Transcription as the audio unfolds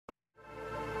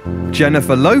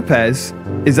Jennifer Lopez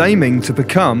is aiming to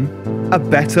become a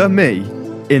better me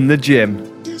in the gym.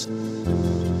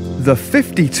 The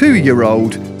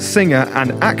 52-year-old singer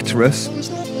and actress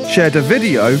shared a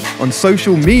video on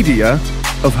social media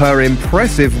of her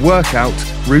impressive workout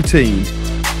routine.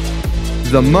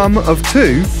 The mum of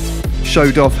two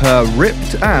showed off her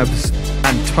ripped abs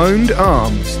and toned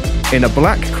arms in a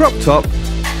black crop top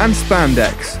and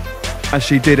spandex as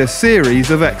she did a series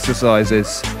of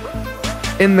exercises.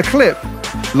 In the clip,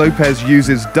 Lopez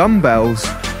uses dumbbells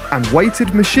and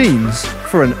weighted machines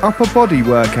for an upper body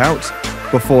workout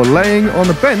before laying on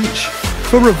a bench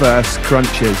for reverse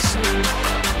crunches.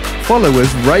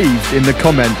 Followers raved in the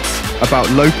comments about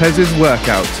Lopez's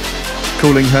workout,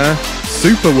 calling her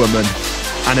Superwoman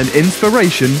and an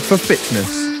inspiration for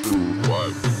fitness.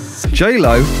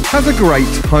 J-Lo has a great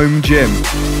home gym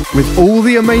with all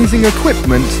the amazing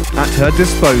equipment at her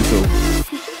disposal,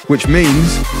 which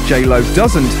means J-Lo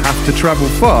doesn't have to travel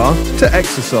far to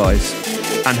exercise,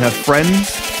 and her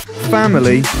friends,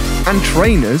 family, and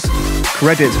trainers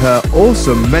credit her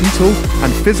awesome mental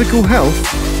and physical health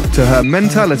to her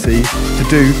mentality to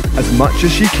do as much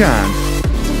as she can.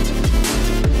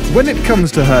 When it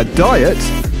comes to her diet,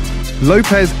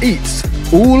 Lopez eats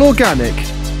all organic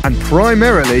and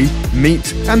primarily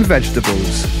meat and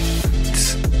vegetables.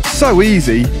 It's so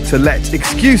easy to let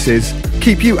excuses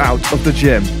keep you out of the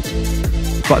gym.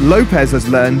 But Lopez has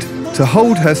learned to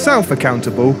hold herself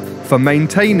accountable for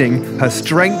maintaining her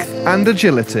strength and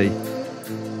agility.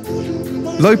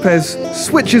 Lopez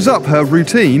switches up her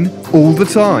routine all the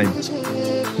time,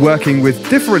 working with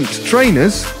different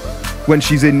trainers when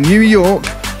she's in New York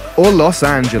or Los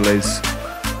Angeles.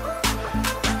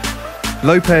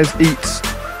 Lopez eats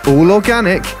all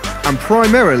organic and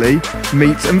primarily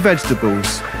meat and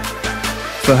vegetables.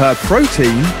 For her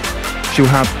protein, she'll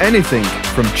have anything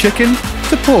from chicken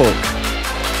to pork.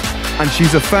 And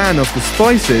she's a fan of the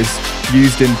spices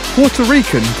used in Puerto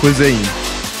Rican cuisine.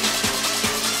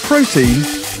 Protein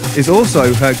is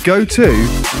also her go-to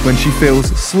when she feels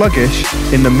sluggish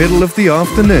in the middle of the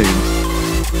afternoon.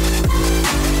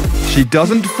 She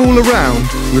doesn't fool around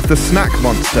with the snack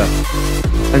monster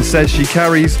and says she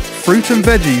carries fruit and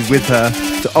veggies with her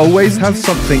to always have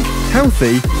something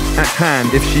healthy at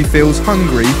hand if she feels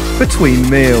hungry between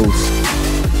meals.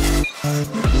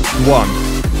 1.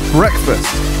 Breakfast: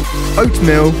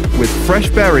 oatmeal with fresh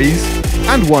berries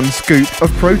and 1 scoop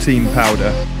of protein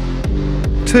powder.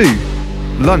 2.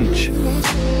 Lunch: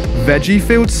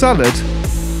 veggie-filled salad,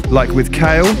 like with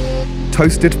kale,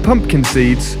 toasted pumpkin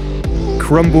seeds,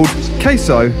 crumbled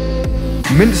queso,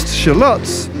 minced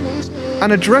shallots,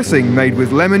 and a dressing made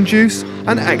with lemon juice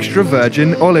and extra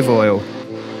virgin olive oil.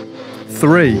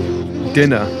 3.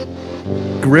 Dinner: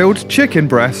 grilled chicken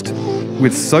breast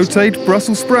with sautéed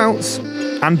Brussels sprouts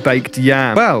and baked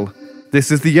yam. Well,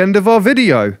 this is the end of our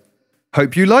video.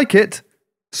 Hope you like it.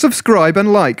 Subscribe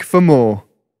and like for more.